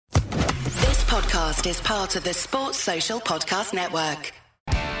podcast is part of the Sports Social Podcast Network.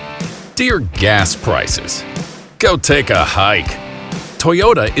 Dear gas prices, go take a hike.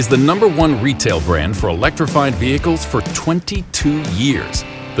 Toyota is the #1 retail brand for electrified vehicles for 22 years.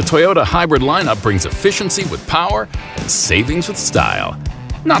 The Toyota hybrid lineup brings efficiency with power and savings with style.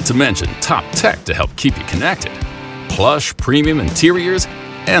 Not to mention top tech to help keep you connected. Plush, premium interiors,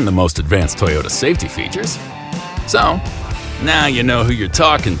 and the most advanced Toyota safety features. So, now you know who you're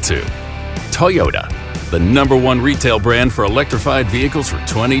talking to. Toyota, the #1 retail brand for electrified vehicles for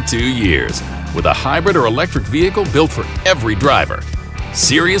 22 years, with a hybrid or electric vehicle built for every driver.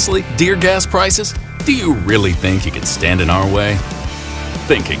 Seriously, dear gas prices? Do you really think you can stand in our way?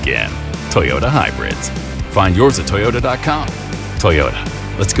 Think again. Toyota Hybrids. Find yours at toyota.com.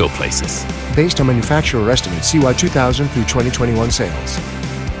 Toyota, let's go places. Based on manufacturer estimates, CY 2000 through 2021 sales.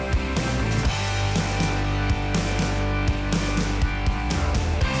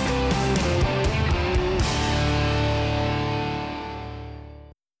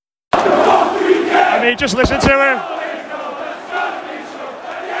 I mean, just listen to him.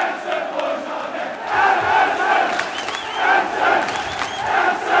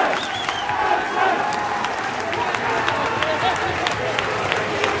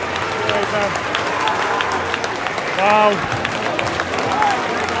 Wow.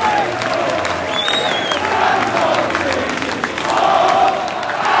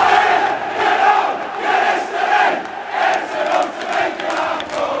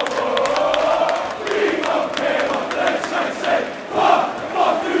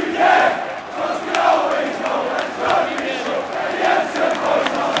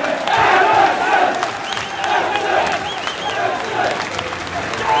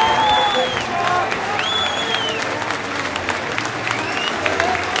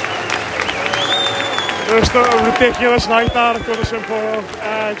 Just a ridiculous night there at Goodison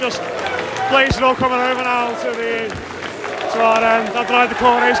Park. Just blazing all coming over now to our end. That drive the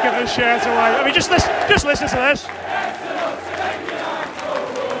corner, he's giving his shirt away. I mean, just listen to this.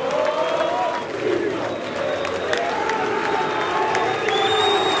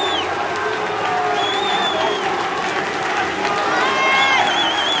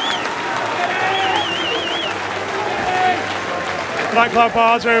 Frank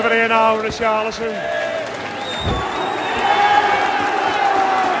Lampard's over here now with a Charleston.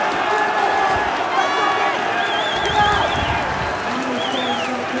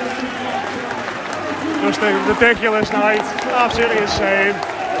 Just a ridiculous night, absolutely insane.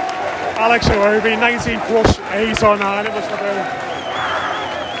 Alex Iwobi, 19 plus 8 or 9 it must have been.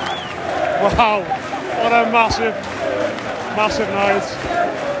 Wow, what a massive night.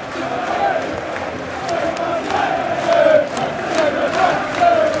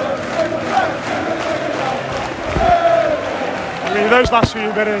 I mean, those last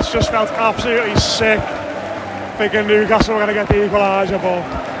few minutes just felt absolutely sick, thinking Newcastle were going to get the equaliser, but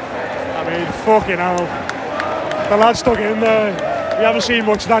I mean, fucking hell. The lads stuck in there. We haven't seen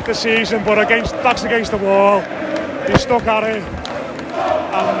much of that this season, but backs against the wall. They stuck at it.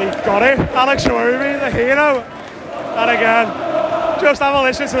 And they got it. Alex Iwobi, the hero. And again, just have a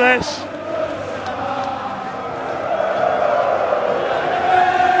listen to this.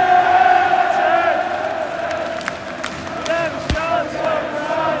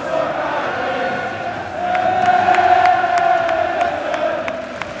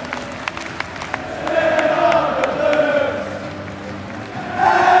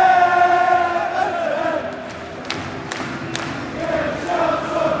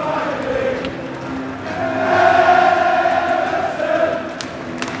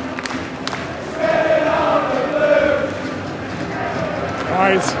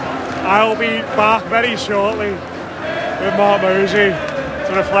 I'll be back very shortly with Mark Mosey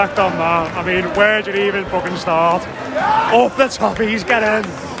to reflect on that. I mean, where did he even fucking start? Up the top, he's getting.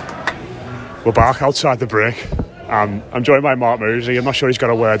 We're back outside the brick. I'm joined by Mark Mosey. I'm not sure he's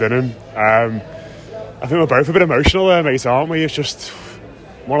got a word in him. I think we're both a bit emotional there, mate, aren't we? It's just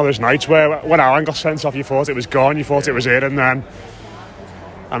one of those nights where when Alan got sent off, you thought it was gone, you thought it was in, and then,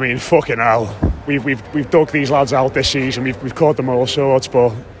 I mean, fucking hell. We've dug these lads out this season, we've caught them all sorts,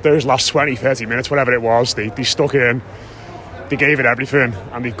 but those last 20, 30 minutes, whatever it was, they stuck in, they gave it everything,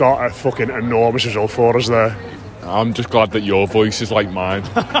 and they've got a fucking enormous result for us there. I'm just glad that your voice is like mine.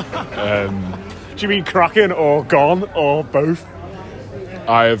 Do you mean cracking or gone or both?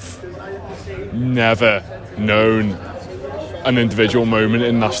 I've never known an individual moment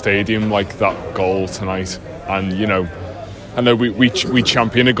in that stadium like that goal tonight, and you know, I know we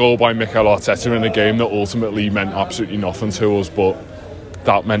championed a goal by Mikel Arteta in a game that ultimately meant absolutely nothing to us, but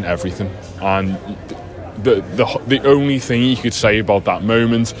that meant everything. And the only thing you could say about that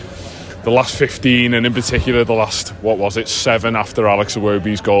moment the last 15, and in particular the last 7 after Alex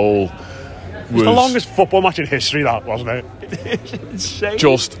Iwobi's goal. It was the longest football match in history, that, wasn't it? It's insane.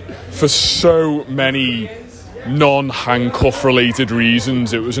 Just for so many non-handcuff related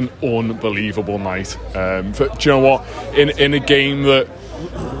reasons, it was an unbelievable night. Do you know what? In a game that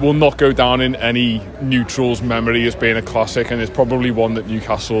will not go down in any neutral's memory as being a classic, and it's probably one that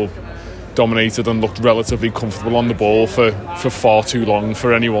Newcastle dominated and looked relatively comfortable on the ball for far too long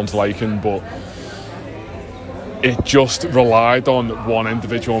for anyone's liking, but it just relied on one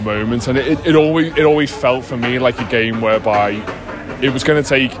individual moment, and it always felt for me like a game whereby it was going to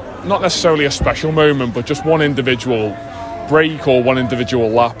take not necessarily a special moment, but just one individual break or one individual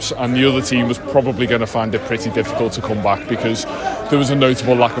lapse, and the other team was probably going to find it pretty difficult to come back because there was a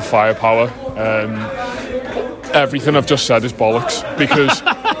notable lack of firepower. Everything I've just said is bollocks, because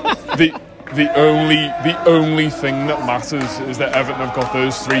the only thing that matters is that Everton have got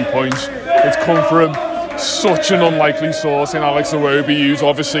those 3 points. It's come from such an unlikely source in Alex Iwobi, who's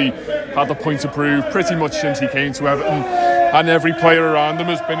obviously had the point to prove pretty much since he came to Everton, and every player around him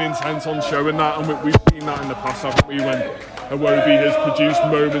has been intent on showing that, and we've seen that in the past, haven't we, when Iwobi has produced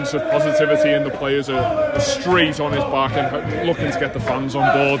moments of positivity and the players are straight on his back and looking to get the fans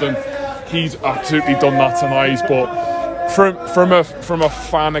on board, and he's absolutely done that tonight. But from a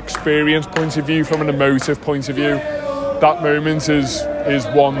fan experience point of view, from an emotive point of view, that moment is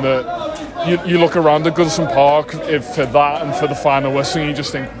one that you look around at Goodison Park for that and for the final whistle, and you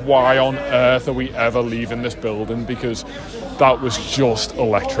just think, why on earth are we ever leaving this building? Because that was just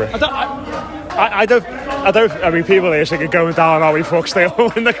electric. I mean, people here think going down, are we fucks, they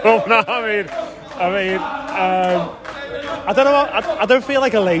all win the cup now. I don't know. I don't feel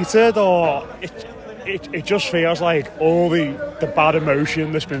like elated, or it just feels like all the bad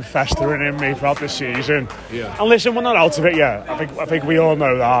emotion that's been festering in me throughout this season. Yeah. And listen, we're not out of it yet. I think we all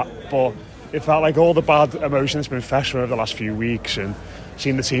know that, but it felt like all the bad emotion that's been festering over the last few weeks, and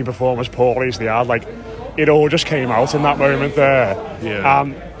seeing the team perform as poorly as they had, like, it all just came out in that moment there.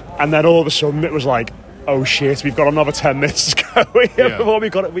 Yeah. And then all of a sudden it was like, oh shit, we've got another 10 minutes to go here before we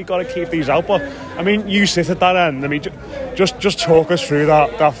got to keep these out. But I mean, you sit at that end. I mean, just talk us through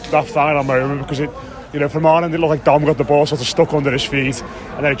that final moment, because it, you know, from our end it looked like Dom got the ball sort of stuck under his feet,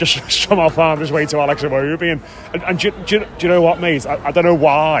 and then it just somehow found his way to Alex Iwobi. And do you know what, mate? I don't know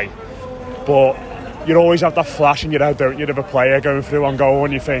why, but you always have that flash in your head, don't you, of a player going through on goal,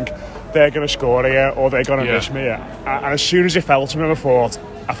 and you think they're going to score here or they're going to miss me here. And as soon as it fell to him, I thought,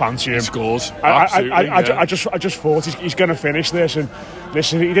 I fancy him. He scores. I just thought he's going to finish this. And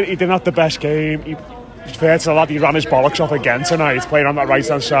listen, he didn't have the best game. He's fair to the lad, he ran his bollocks off again tonight, playing on that right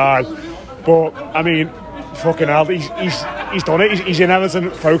hand side. But I mean, fucking hell, he's done it. He's in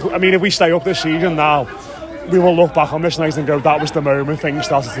Everton. I mean, if we stay up this season now, we will look back on this night and go, that was the moment things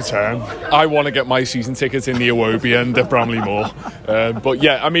started to turn. I want to get my season tickets in the Iwobi end at Bramley Moor. But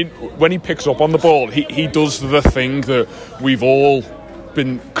yeah, I mean, when he picks up on the ball, he does the thing that we've all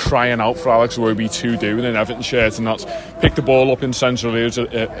been crying out for Alex Iwobi to do in an Everton shirt, and that's pick the ball up in central areas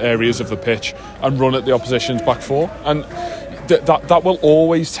of the pitch and run at the opposition's back four. And that will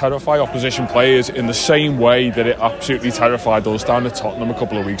always terrify opposition players in the same way that it absolutely terrified us down at Tottenham a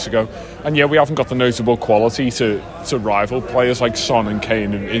couple of weeks ago. And yeah, we haven't got the notable quality to rival players like Son and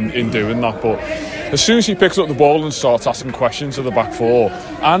Kane in doing that, but as soon as he picks up the ball and starts asking questions of the back four,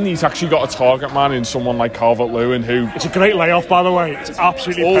 and he's actually got a target man in someone like Calvert-Lewin, who... It's a great layoff, by the way. It's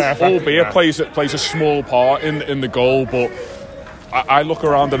absolutely perfect. Albeit plays a small part in the goal, but I look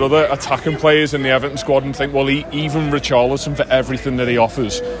around at other attacking players in the Everton squad and think, well, even Richarlison, for everything that he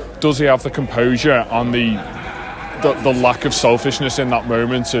offers, does he have the composure and the lack of selfishness in that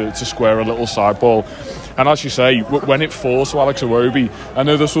moment to square a little side ball? And as you say, when it falls to Alex Iwobi, I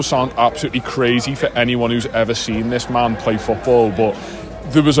know this will sound absolutely crazy for anyone who's ever seen this man play football, but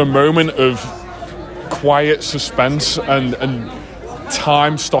there was a moment of quiet suspense and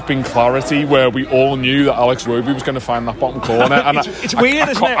time-stopping clarity where we all knew that Alex Iwobi was going to find that bottom corner. And it's weird,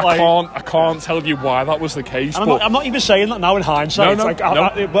 isn't it? I can't tell you why that was the case. I'm not even saying that now in hindsight. No.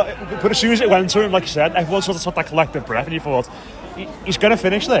 But as soon as it went to him, like you said, everyone sort of took that collective breath, and you thought, he's going to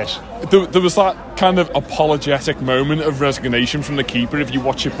finish this. There was that kind of apologetic moment of resignation from the keeper. If you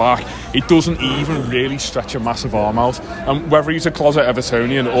watch it back, he doesn't even really stretch a massive arm out. And whether he's a closet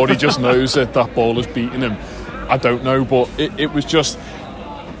Evertonian or he just knows that ball is beating him, I don't know, but it was just...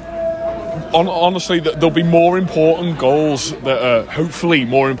 Honestly, there'll be more important goals that are hopefully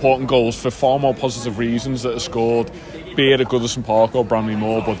more important goals for far more positive reasons that are scored be it at Goodison Park or Bramley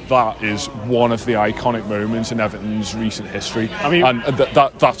Moor, but that is one of the iconic moments in Everton's recent history. I mean, and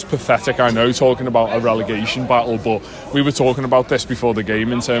that's pathetic, I know, talking about a relegation battle, but we were talking about this before the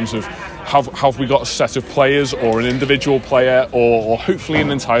game in terms of have we got a set of players or an individual player or hopefully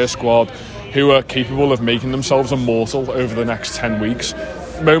an entire squad who are capable of making themselves immortal over the next 10 weeks.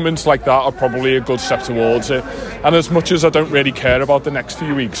 Moments like that are probably a good step towards it, and as much as I don't really care about the next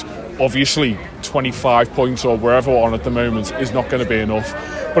few weeks, obviously 25 points or wherever we're on at the moment is not going to be enough.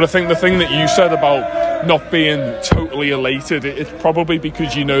 But I think the thing that you said about not being totally elated, it's probably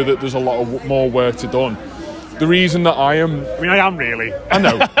because you know that there's a lot of more work to done. The reason that I am really, I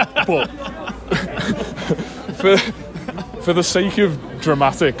know, but for the sake of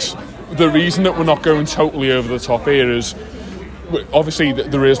dramatics, the reason that we're not going totally over the top here is obviously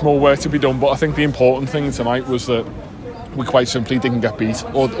there is more work to be done, but I think the important thing tonight was that we quite simply didn't get beat,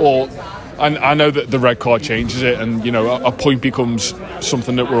 and I know that the red card changes it, and you know a point becomes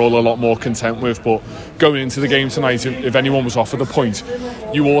something that we're all a lot more content with. But going into the game tonight, if anyone was offered a point,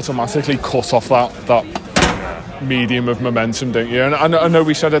 you automatically cut off that medium of momentum, don't you? And I know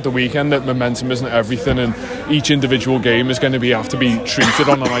we said at the weekend that momentum isn't everything, and each individual game is going to have to be treated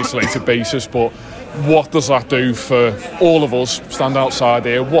on an isolated basis, but what does that do for all of us stand outside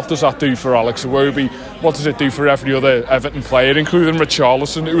here? What does that do for Alex Iwobi? What does it do for every other Everton player, including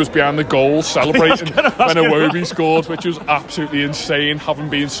Richarlison, who was behind the goal celebrating when Iwobi scored, which was absolutely insane, having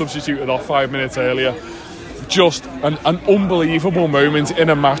been substituted off 5 minutes earlier. Just an unbelievable moment in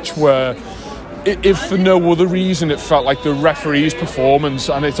a match where, if for no other reason, it felt like the referee's performance,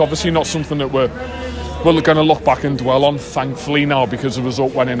 and it's obviously not something that we're going to look back and dwell on, thankfully, now, because the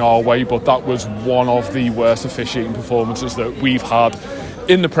result went in our way, but that was one of the worst officiating performances that we've had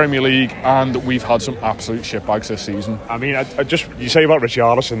in the Premier League, and we've had some absolute shitbags this season. I mean, you say about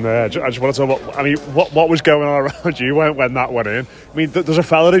Richarlison there, I just want to talk about, I mean, what was going on around you when that went in? I mean, there's a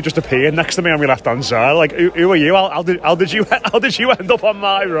fella who just appeared next to me on my left-hand side. Like, who are you? How did you end up on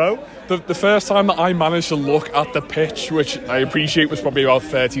my row? The first time that I managed to look at the pitch, which I appreciate was probably about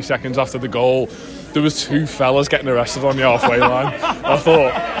 30 seconds after the goal, there was two fellas getting arrested on the halfway line. I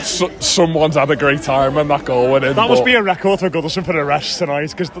thought someone's had a great time when that goal went in. That must be a record for Goodison for arrests tonight,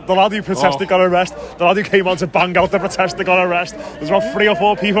 because the lad who protested got arrested, the lad who came on to bang out the protester got arrested. There's about 3 or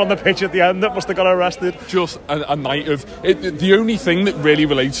 4 people on the pitch at the end that must have got arrested. Just a night of it. The only thing that really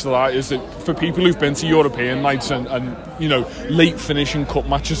relates to that is that for people who've been to European nights and you know, late finishing cup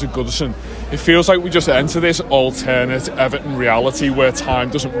matches at Goodison, it feels like we just enter this alternate Everton reality where time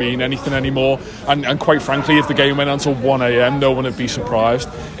doesn't mean anything anymore, and quite frankly, if the game went on till 1 a.m, no one would be surprised.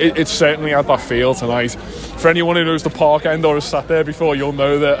 It certainly had that feel tonight. For anyone who knows the Park End or has sat there before, you'll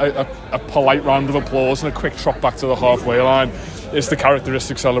know that a polite round of applause and a quick trot back to the halfway line is the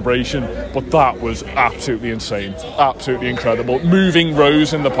characteristic celebration, but that was absolutely insane, absolutely incredible. Moving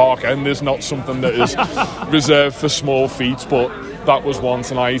rows in the Park End is not something that is reserved for small feats, but that was one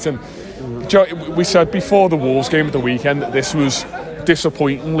tonight. And we said before the Wolves game at the weekend that this was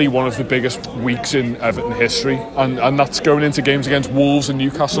disappointingly one of the biggest weeks in Everton history, and that's going into games against Wolves and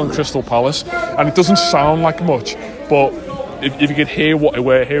Newcastle and Crystal Palace, and it doesn't sound like much, but if you could hear what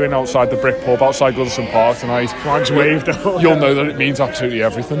we're hearing outside the brick pub outside Goodison Park tonight, flags waved, you'll know that it means absolutely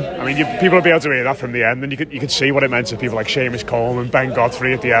everything. I mean, people will be able to hear that from the end, and you could see what it meant to people like Seamus Coleman, Ben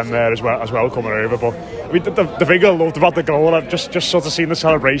Godfrey at the end there as well coming over. But I mean, the thing I loved about the goal, I've just sort of seen the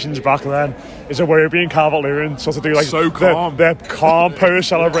celebrations back then, is Iwobi and Calvert-Lewin sort of do like so calm. their calm post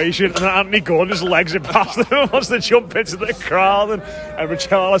celebration, and then Anthony Gordon just legs it past them and wants to jump into the crowd, and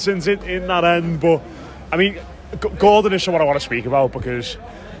Richarlison's in that end. But I mean, Gordon is someone I want to speak about, because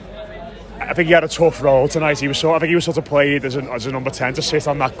I think he had a tough role tonight. I think he was sort of played as a number 10 to sit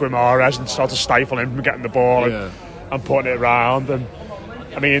on that Guimaraes and sort of stifle him from getting the ball and putting it around. And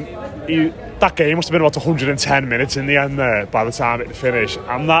I mean, that game must have been about 110 minutes in the end there by the time it finished.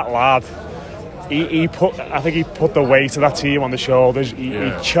 And that lad, I think he put the weight of that team on the shoulders.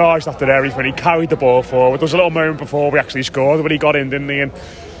 He charged after everything. He carried the ball forward. There was a little moment before we actually scored when he got in, didn't he? And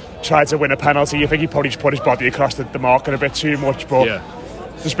tried to win a penalty. I think he probably just put his body across the marker a bit too much, but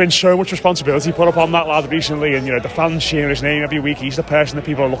there's been so much responsibility put up on that lad recently, and you know, the fans cheering his name every week. He's the person that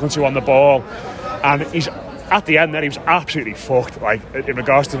people are looking to on the ball, and he's at the end there, he was absolutely fucked, like in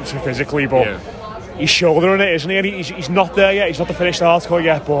regards to physically, but he's shouldering it, isn't he? And he's not there yet, he's not the finished article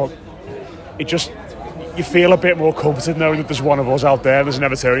yet, but it just, you feel a bit more comforted knowing that there's one of us out there, there's an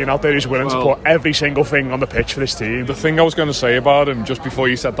Evertonian out there who's willing to put every single thing on the pitch for this team. The thing I was going to say about him just before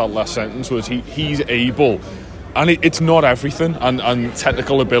you said that last sentence was he's able, and it's not everything, and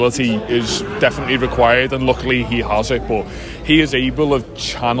technical ability is definitely required, and luckily he has it, but he is able of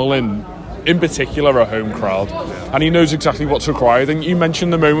channeling in particular a home crowd, and he knows exactly what's required. And you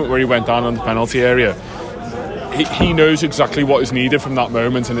mentioned the moment where he went down on the penalty area. He knows exactly what is needed from that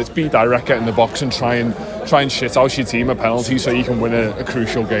moment, and it's be direct, get in the box and try and shit out your team a penalty so you can win a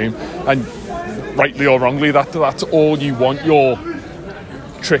crucial game. And rightly or wrongly, that's all you want your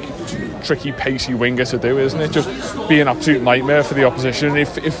tricky, pacey winger to do, isn't it? Just be an absolute nightmare for the opposition. It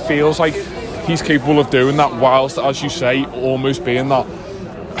feels like he's capable of doing that, whilst, as you say, almost being that,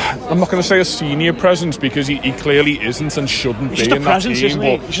 I'm not going to say a senior presence, because he clearly isn't and shouldn't be in that team.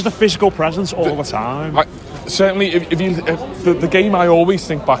 He's just a physical presence all the time. Certainly, if the game I always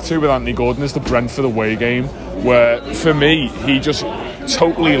think back to with Anthony Gordon is the Brentford away game, where for me he just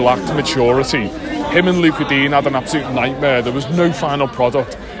totally lacked maturity. Him and Luca Dean had an absolute nightmare. There was no final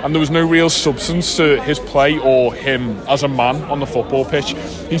product, and there was no real substance to his play or him as a man on the football pitch.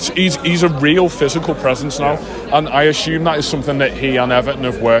 He's a real physical presence now, and I assume that is something that he and Everton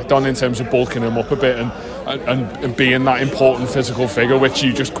have worked on in terms of bulking him up a bit and being that important physical figure, which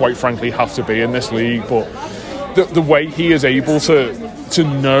you just quite frankly have to be in this league. But the way he is able to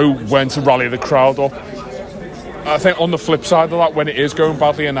know when to rally the crowd up, I think on the flip side of that, when it is going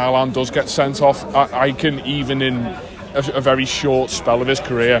badly and Alan does get sent off, I can, even in a very short spell of his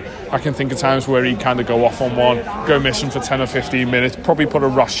career, I can think of times where he kind of go off on one, go missing for 10 or 15 minutes, probably put a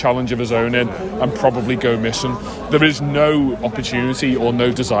rash challenge of his own in and probably go missing. There is no opportunity or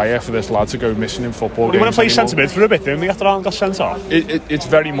no desire for this lad to go missing in football games. He went to play centre mid for a bit, didn't he, after Alan got sent off? It's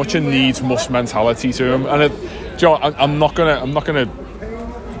very much a needs-must mentality to him, and I'm not gonna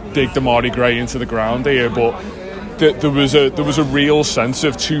dig Damari Gray into the ground here, but there was a real sense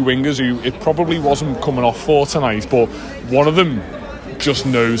of two wingers who it probably wasn't coming off for tonight, but one of them just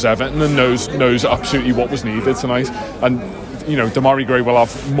knows Everton and knows absolutely what was needed tonight. And you know, Damari Gray will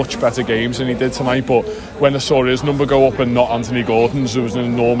have much better games than he did tonight, but when I saw his number go up and not Anthony Gordon's, there was an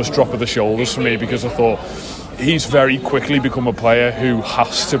enormous drop of the shoulders for me, because I thought he's very quickly become a player who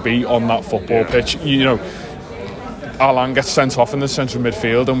has to be on that football pitch. You know, Alan gets sent off in the central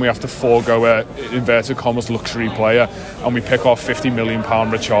midfield and we have to forego a inverted commas luxury player, and we pick off £50 million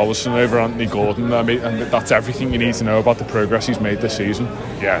Richarlison over Anthony Gordon. I mean, and that's everything you need to know about the progress he's made this season.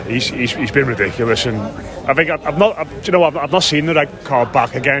 Yeah, he's been ridiculous, and I think I've not seen the red card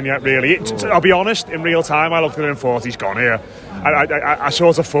back again yet. Really, I'll be honest. In real time, I looked at it and thought he's gone here. I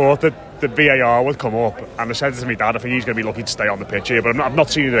sort of thought that the VAR would come up, and I said to my dad, I think he's going to be lucky to stay on the pitch here, but I've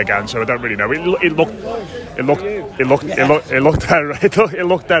not seen it again, so I don't really know. It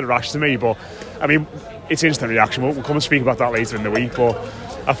looked dead rash to me, but I mean, it's instant reaction. We'll come and speak about that later in the week, but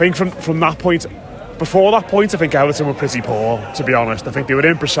I think from that point, before that point, I think Everton were pretty poor, to be honest. I think they were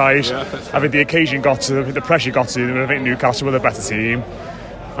imprecise. Yeah. I think the occasion got to them, I think the pressure got to them, and I think Newcastle were the better team.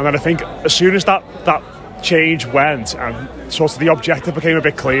 And then I think as soon as that change went and sort of the objective became a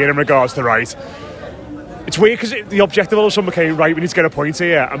bit clear in regards to right, it's weird because the objective all of a sudden became right, we need to get a point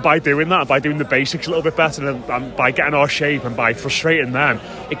here, and by doing that, by doing the basics a little bit better and by getting our shape and by frustrating them,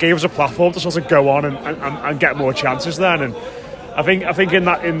 it gave us a platform to sort of go on and get more chances then. And I think in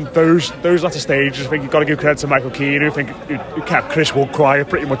those latter stages, I think you've got to give credit to Michael Keane, who kept Chris Wood quiet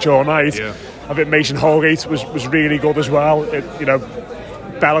pretty much all night. Yeah. I think Mason Holgate was really good as well.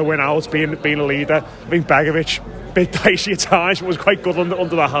 Bellowing out, being a leader. I think Begovic, a bit dicey at times, but was quite good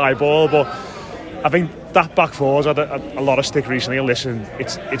under the high ball. But I think that back four's had a lot of stick recently. And listen,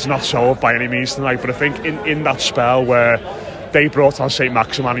 it's not solved by any means tonight, but I think in that spell where they brought on St.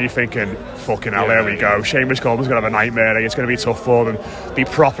 Maximin, and you're thinking, fucking hell, there we go. Seamus Coleman's going to have a nightmare. It's going to be tough for them. They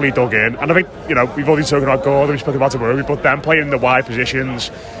properly dug in. And I think, we've already spoken about Gordon, we've spoken about Tamori, but them playing in the wide positions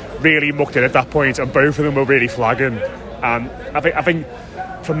really mucked in at that point, and both of them were really flagging. And I think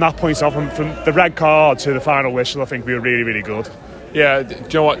from that point off, from the red card to the final whistle, I think we were really, really good. Yeah, do you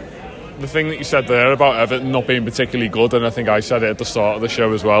know what? The thing that you said there about Everton not being particularly good, and I think I said it at the start of the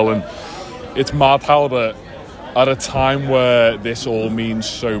show as well, and it's mad how that at a time where this all means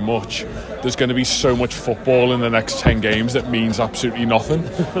so much, there's going to be so much football in the next 10 games that means absolutely nothing.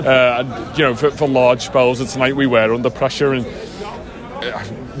 And for large spells of tonight, we were under pressure, and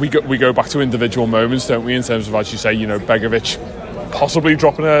we go back to individual moments, don't we, in terms of, as you say, Begovic possibly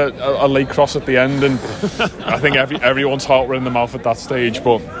dropping a late cross at the end, and I think everyone's heart were in the mouth at that stage.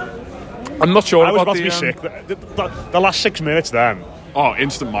 But I'm not sure. I was about to be sick. The last 6 minutes then. Oh,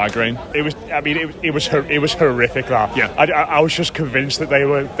 instant migraine. It was horrific. That. Yeah. I was just convinced that they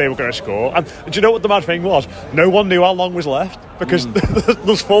were going to score. And do you know what the mad thing was? No one knew how long was left, because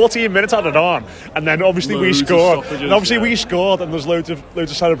there's 14 minutes added on, and then obviously we scored. And obviously we scored, and there's loads of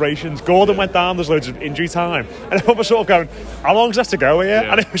celebrations. Gordon went down. There's loads of injury time, and everyone was sort of going, "How long's left to go here?"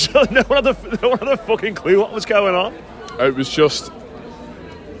 Yeah. And it was no one had a fucking clue what was going on. It was just.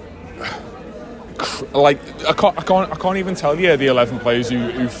 I can't even tell you the 11 players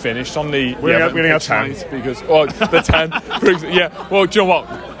who finished on the. We only had 10 because the 10. Yeah. Well, do you know what?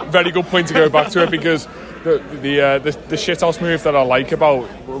 Very good point to go back to it, because the shithouse move that I like about,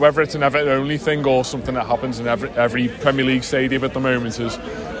 whether it's an Everton only thing or something that happens in every Premier League stadium at the moment, is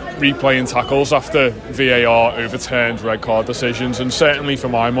replaying tackles after VAR overturned red card decisions. And certainly for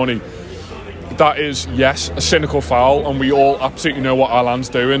my money, that is, yes, a cynical foul, and we all absolutely know what Alan's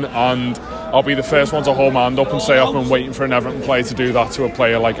doing, and I'll be the first one to hold my hand up and say I've been waiting for an Everton player to do that to a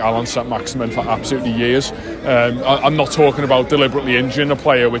player like Alan St-Maximin for absolutely years. I'm not talking about deliberately injuring a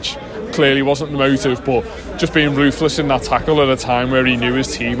player, which clearly wasn't the motive, but just being ruthless in that tackle at a time where he knew his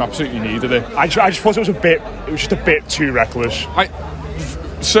team absolutely needed it. I just thought it was just a bit too reckless.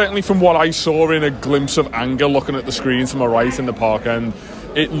 Certainly from what I saw in a glimpse of anger looking at the screen to my right in the park end,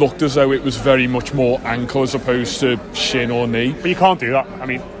 it looked as though it was very much more ankle as opposed to shin or knee. But you can't do that. I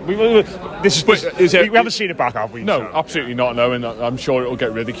mean, we haven't seen it back, have we? No, so. Absolutely not. No, and I'm sure it'll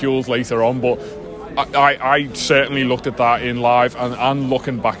get ridiculed later on. But I certainly looked at that in live and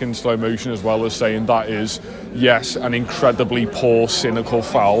looking back in slow motion, as well as saying that is, yes, an incredibly poor, cynical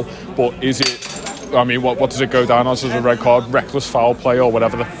foul. But is it? I mean, what does it go down as a red card? Reckless foul play, or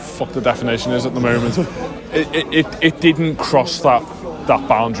whatever the fuck the definition is at the moment. It didn't cross that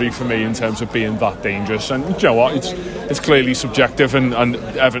boundary for me in terms of being that dangerous. And you know what, it's clearly subjective, and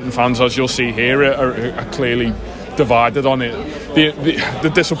Everton fans, as you'll see here, are clearly divided on it.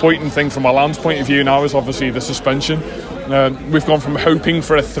 The disappointing thing from Alan's point of view now is obviously the suspension. We've gone from hoping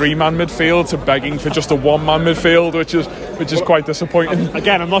for a 3-man midfield to begging for just a 1-man midfield, which is quite disappointing.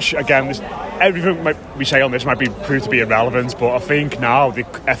 Again, I'm not sure. Again, everything we say on this might be proved to be irrelevant, but I think now the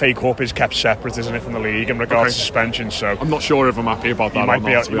FA Cup is kept separate, isn't it, from the league in regards to suspension? So I'm not sure if I'm happy about that. You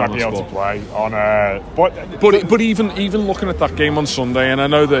might be able to play on. But even looking at that game on Sunday, and I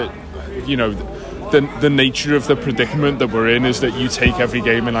know that the nature of the predicament that we're in is that you take every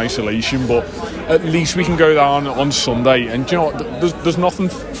game in isolation, but at least we can go down on Sunday, and you know what, there's nothing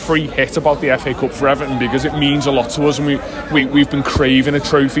free hit about the FA Cup for Everton, because it means a lot to us, and we've been craving a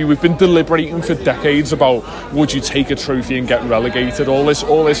trophy. We've been deliberating for decades about, would you take a trophy and get relegated? All this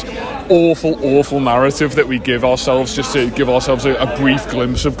awful narrative that we give ourselves just to give ourselves a brief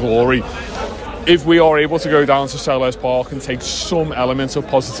glimpse of glory. If we are able to go down to Selhurst Park and take some element of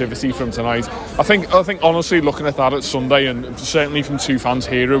positivity from tonight, I think honestly, looking at that at Sunday, and certainly from two fans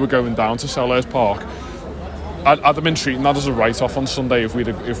here who were going down to Selhurst Park, I'd have been treating that as a write-off on Sunday if we'd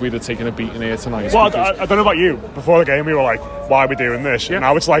have taken a beating here tonight. Well, I don't know about you. Before the game, we were like, "Why are we doing this?" Yeah. And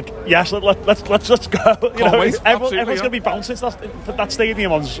now it's like, "Yes, let's go." Everyone's going to be bouncing for that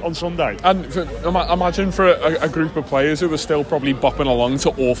stadium on Sunday. And imagine for a group of players who are still probably bopping along to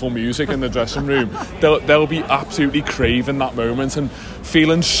awful music in the dressing room, they'll be absolutely craving that moment and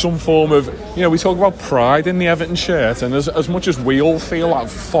feeling some form of, we talk about pride in the Everton shirt, and as much as we all feel that,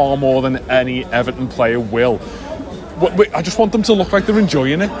 far more than any Everton player will. I just want them to look like they're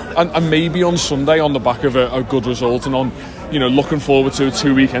enjoying it, and maybe on Sunday, on the back of a good result, and on looking forward to a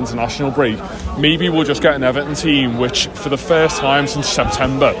 2-week international break, maybe we'll just get an Everton team which, for the first time since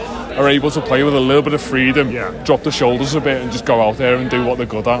September, are able to play with a little bit of freedom, drop the shoulders a bit, and just go out there and do what they're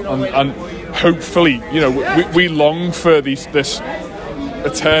good at. And hopefully, we long for this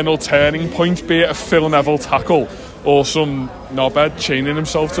eternal turning point, be it a Phil Neville tackle or some knobhead chaining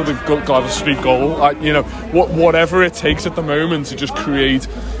himself to the Gladys Street goal. Whatever it takes at the moment to just create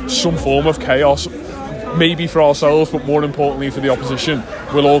some form of chaos, maybe for ourselves, but more importantly for the opposition,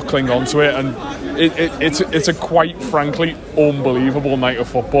 we'll all cling on to it. And it's a quite frankly unbelievable night of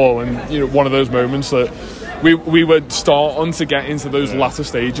football, and one of those moments that we were starting to get into those latter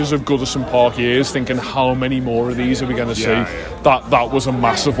stages of Goodison Park years, thinking how many more of these are we going to see. That was a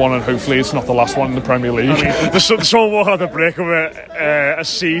massive one, and hopefully it's not the last one in the Premier League. There's someone walking on the brick with a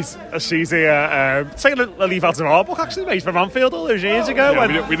seat here. It's like a leaf out of our book, actually, mate, from Anfield all those years ago.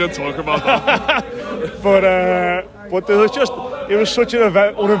 We didn't talk about that. But it was such an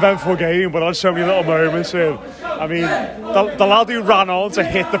uneventful game, but I had so many little moments. The lad who ran on to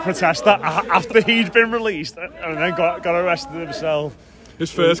hit the protester after he'd been released and then got arrested himself.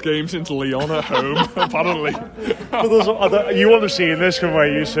 His first game since Lyon at home, apparently. But you wouldn't have seen this from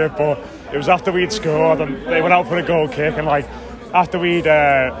where you sit, but it was after we'd scored and they went out for a goal kick, and after we'd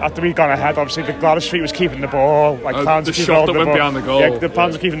gone ahead, obviously the Gladys Street was keeping the ball, the shot that went behind the goal. Yeah, the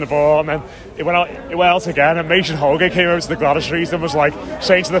fans were keeping the ball, and then it went out again, and Mason Holgate came over to the Gladys Street and was like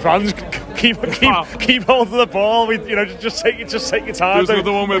saying to the fans, keep hold of the ball. Just take your time. There's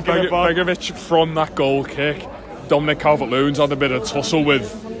another one with Begovic from that goal kick. Dominic Calvert-Lewin's had a bit of tussle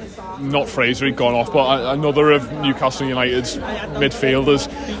with not Fraser, he'd gone off, but another of Newcastle United's midfielders,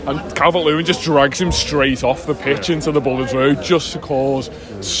 and Calvert-Lewin just drags him straight off the pitch into the Bullets Road just to cause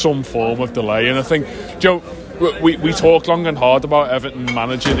some form of delay. And I think, Joe, we talk long and hard about Everton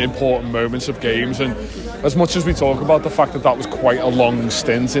managing important moments of games, and as much as we talk about the fact that was quite a long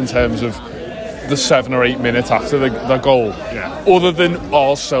stint in terms of the 7 or 8 minutes after the goal, other than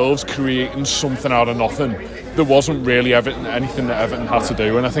ourselves creating something out of nothing, there wasn't really anything that Everton had to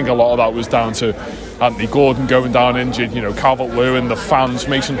do. And I think a lot of that was down to Anthony Gordon going down injured, Calvert-Lewin, the fans,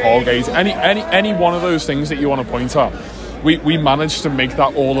 Mason Holgate, any one of those things that you want to point at. We managed to make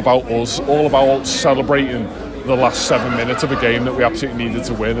that all about us, all about celebrating the last 7 minutes of a game that we absolutely needed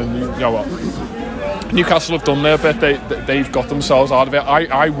to win. And you know what, Newcastle have done their bit. They've got themselves out of it.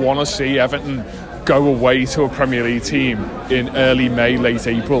 I want to see Everton go away to a Premier League team in early May, late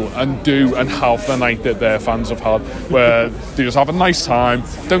April, and have the night that their fans have had, where they just have a nice time,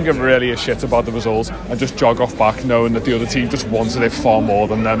 don't give really a shit about the results, and just jog off back knowing that the other team just wanted it far more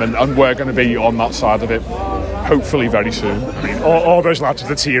than them, and we're going to be on that side of it hopefully very soon. I mean, all those lads with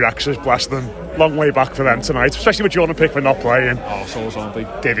the T-Rexes, bless them, long way back for them tonight, especially with Jordan Pickford not playing. Arseholes, aren't they?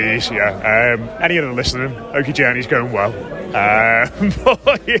 Divvies, yeah. Any of them listening, hope your journey's going well.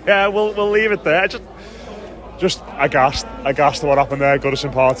 But yeah, we'll leave it there. Just aghast to what happened there,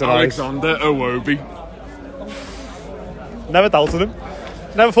 Goodison Park tonight. Alexander Iwobi. Never doubted him.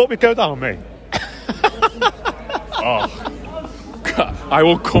 Never thought we'd go down, me. I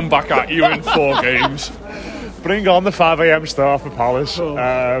will come back at you in 4 games. Bring on the 5 a.m. start for Palace.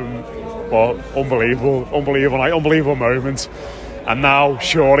 But unbelievable night, unbelievable moment. And now,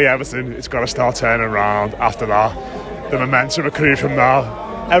 surely Everton, it's got to start turning around after that. The momentum accrued from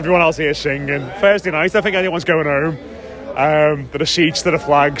now. Everyone else here singing. Thursday night, I don't think anyone's going home. There are seats, there are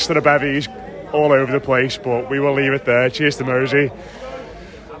flags, there are bevies all over the place, but we will leave it there. Cheers to Mosey.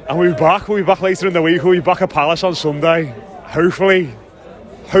 And we'll be back later in the week. We'll be back at Palace on Sunday. Hopefully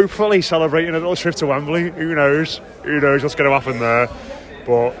celebrating a little trip to Wembley. Who knows what's going to happen there.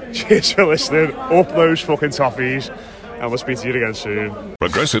 But cheers for listening. Up those fucking toffees. And we'll speak to you again soon.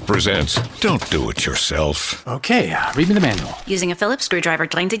 Progressive presents Don't Do It Yourself. Okay, read me the manual. Using a Phillips screwdriver,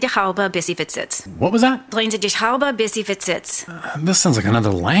 drain die Haube, bis sie fit sitzt. What was that? Drain die Haube, bis sie fit sitzt. This sounds like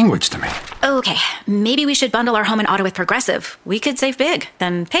another language to me. Okay, maybe we should bundle our home and auto with Progressive. We could save big,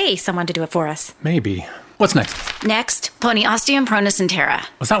 then pay someone to do it for us. Maybe. What's next? Next, pony ostium pronus and terra.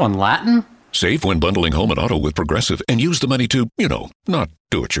 Was that one Latin? Save when bundling home and auto with Progressive and use the money to, not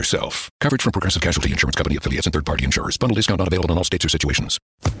do it yourself. Coverage from Progressive Casualty Insurance Company affiliates and third-party insurers. Bundle discount not available in all states or situations.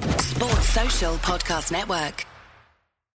 Sports Social Podcast Network.